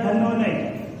સોલેવાળી ધનનો નહીં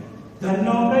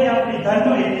ધનનો કઈ આપણી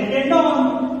ધનનો એટલે કે નોન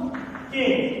કે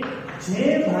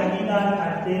જે ભાગીદાર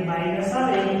ખાતે માઈનસ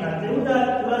આવે એની ખાતે ઉધાર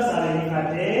પ્લસ આવે એની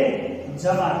ખાતે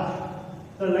જમા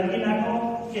તો લખી નાખો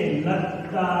કે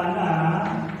લત્તાના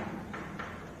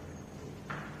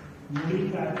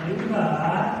મૂડી ખાતે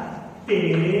ઉધાર તે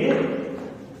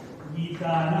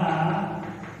ગીતાના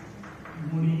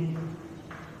મૂડી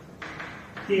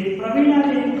તે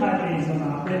પ્રવીણાબેન ખાતે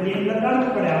જમા આપણે બેન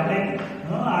લગાડવું પડે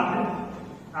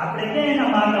આપણે કે એના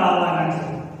માંગા આવવાના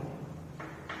છે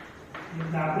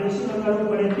એટલે આપણે શું લગાડવું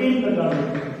પડે પેન લગાડવું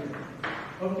પડે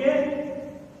ઓકે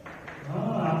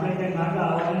આપણે કઈ માંગા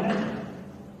આવવાના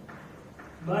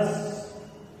બસ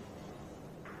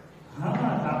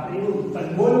આપણે એવું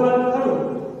પણ બોલવાનું ખરું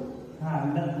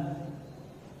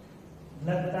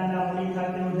લત્તાના મૂડી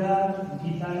ખાતે ઉધાર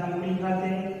ગીતાના મૂડી ખાતે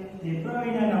તે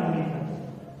પ્રવીણાના મૂડી ખાતે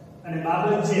અને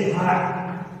બાબત છે ભાગ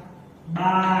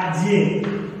બાજે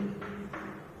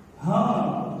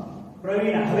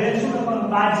પ્રવીણા હવે શું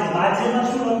લખવાનું બાજેમાં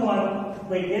શું લખવાનું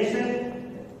કોઈ કહેશે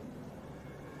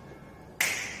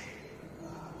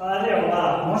અરે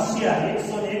વાહ હોશિયાર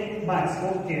 101 માર્ક્સ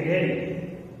ઓકે રેડી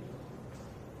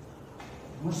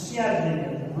હોશિયાર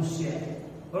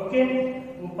ઓકે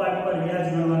ઉપાડ પર વ્યાજ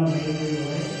ગણવાનું રહી ગયું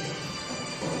હવે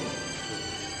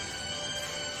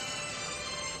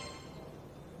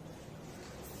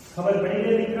ખબર પડી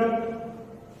ગઈ મિત્રો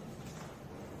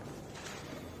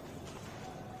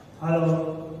હાલો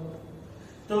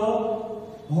તો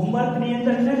હોમવર્ક ની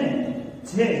અંદર છે ને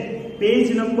જે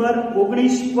પેજ નંબર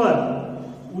 19 પર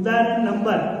ઉદાહરણ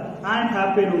નંબર 8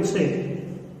 આપેલું છે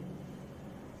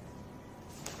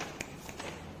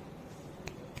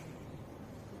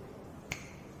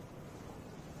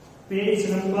પેજ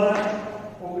નંબર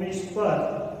 19 પર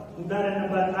ઉદાહરણ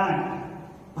નંબર 8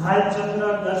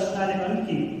 ભાલચંદ્ર દર્શના અને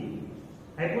અંકી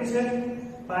આપ્યું છે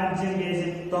 5 જેમ 2 છે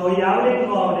તો એ આવડે કે ન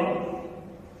આવડે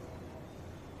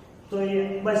તો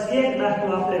એ બસ એક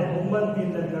દાખલો આપણે હોમવર્ક ની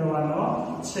અંદર કરવાનો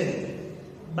છે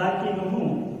બાકીનું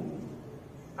હું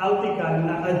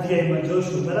આવતીકાલના અધ્યાયમાં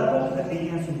જોશું બરાબર એટલે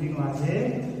અહીંયા સુધીનું આજે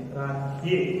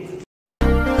રાખીએ